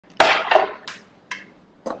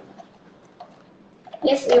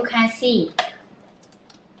Yes, you can see.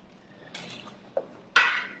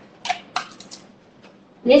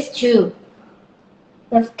 These two,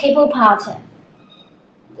 the cable part,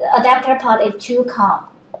 the adapter part is 2 core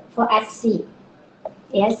for SC.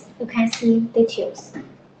 Yes, you can see details.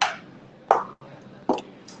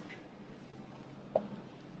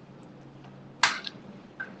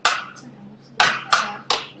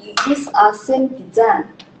 These are same design.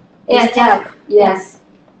 Yes, type, yes.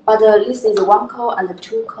 But this is 1 core and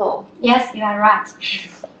 2 core. Yes, you are right.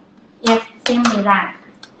 Yes, same design.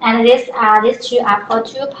 And these two are for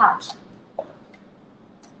 2 parts.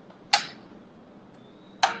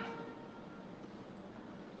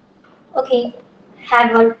 Okay,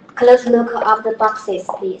 have a close look of the boxes,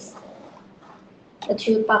 please. The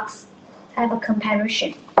 2 boxes have a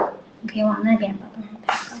comparison. Okay, 往那边把它们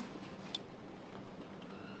拍好。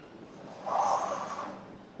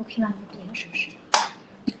OK 吗？别的是不是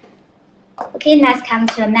 ？Okay, let's come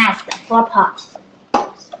to the next 4 part.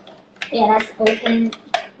 Yeah, let's open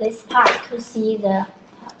this part to see the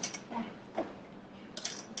part.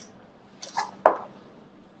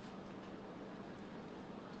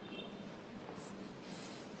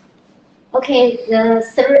 Okay,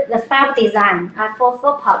 the 5 design are for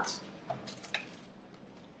 4 parts.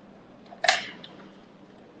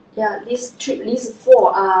 Yeah, these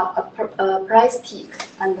 4 are plastic,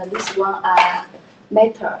 and this one are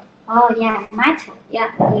metal. Oh yeah, metal.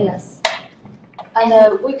 Yeah. Yes.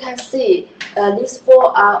 And we can see these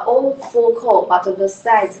 4 are all 4 core, but the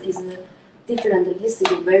size is different. This is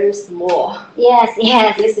very small. Yes,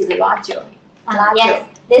 yes. This is larger. Yes,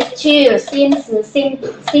 these two seems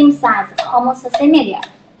same size, almost similar.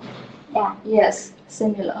 Yeah. Yes,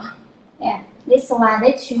 similar. Yeah. This one,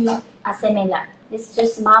 these two are similar. This too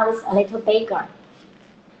small, this a little bigger.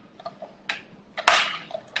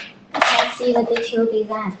 Let's see the detailed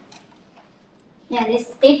design. Yeah, this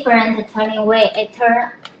different turning way. It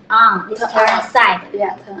turn on, it turn side.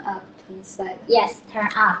 Yeah, turn up, turn side. Yes, turn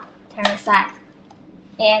up, turn side.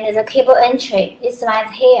 And the cable entry is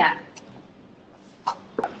right here.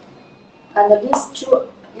 And these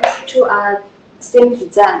two are same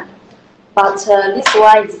design, but this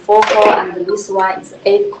one is 4 core and this one is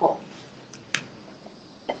 8 core.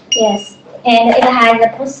 Yes, and it has a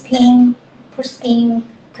push-pin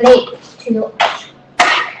clip to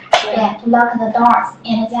lock the doors,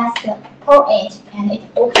 and just pull it and it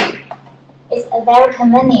opens. It's very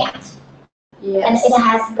convenient. Yes. And it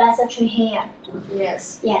has battery here.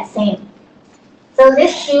 Yes. Yeah, same. So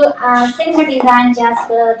these two are similar design, just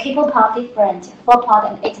the cable part different, 4 port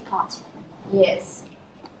and 8 port. Yes.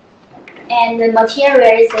 And the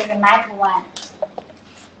material is the metal one.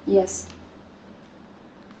 Yes.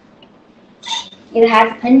 It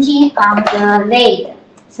has painting on the lid,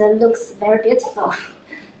 so it looks very beautiful.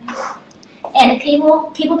 And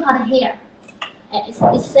cable part here, it's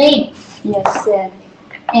the same. Yes, same.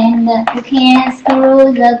 And you can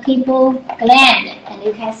screw the cable gland, and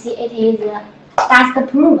you can see it is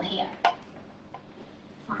dust proof here.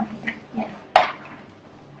 Yeah.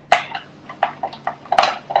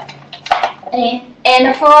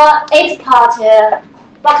 And for 8 part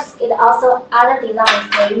box, it also other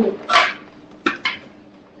designs for you.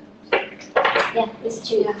 Yeah, these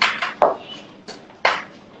two.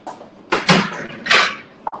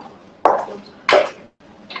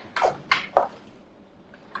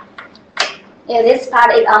 Yeah, this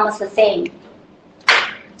part is almost the same.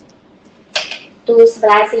 Do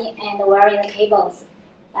splicing and wiring the cables.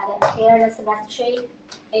 But here the battery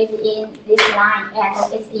is in this line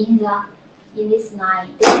and it's in this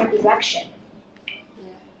line, different direction.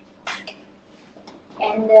 Yeah.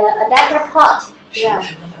 And the adapter port. Yeah.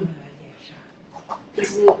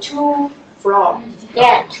 It's 2 floor.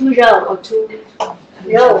 Yeah, 2 row. Or 2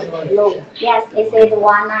 row. Yes, this is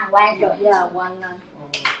 1 line, 1 row. Yeah, 1 line.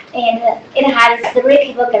 And it has 3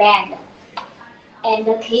 cable gland. And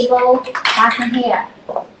the cable button here.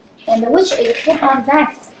 And which is cable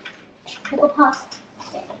that? Cable port.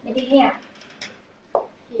 Maybe here.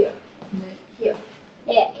 Here. Here.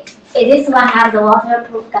 Yeah. This one has the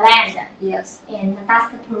waterproof gland. Yes. And the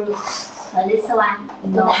dustproof. This one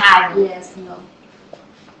No. don't have. Yes, no.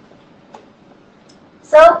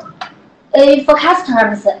 So, for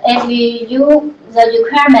customers, if the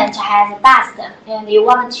requirement has dust and you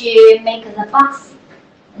want to make the box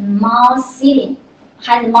more sealing,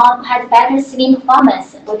 has better sealing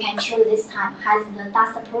performance, we can choose this time. Has the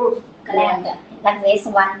dust-proof gland like this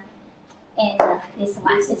one and this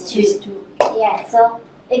one. It's 2. Yeah. So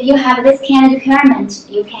if you have this kind of requirement,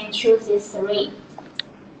 you can choose these 3.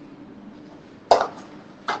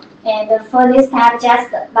 And for this type,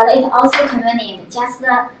 but it also convenient. Just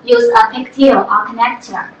use a pigtail or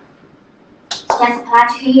connector. Just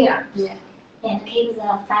plug here. Yeah. And keep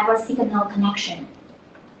the fiber signal connection.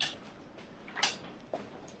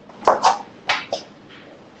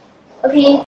 Okay.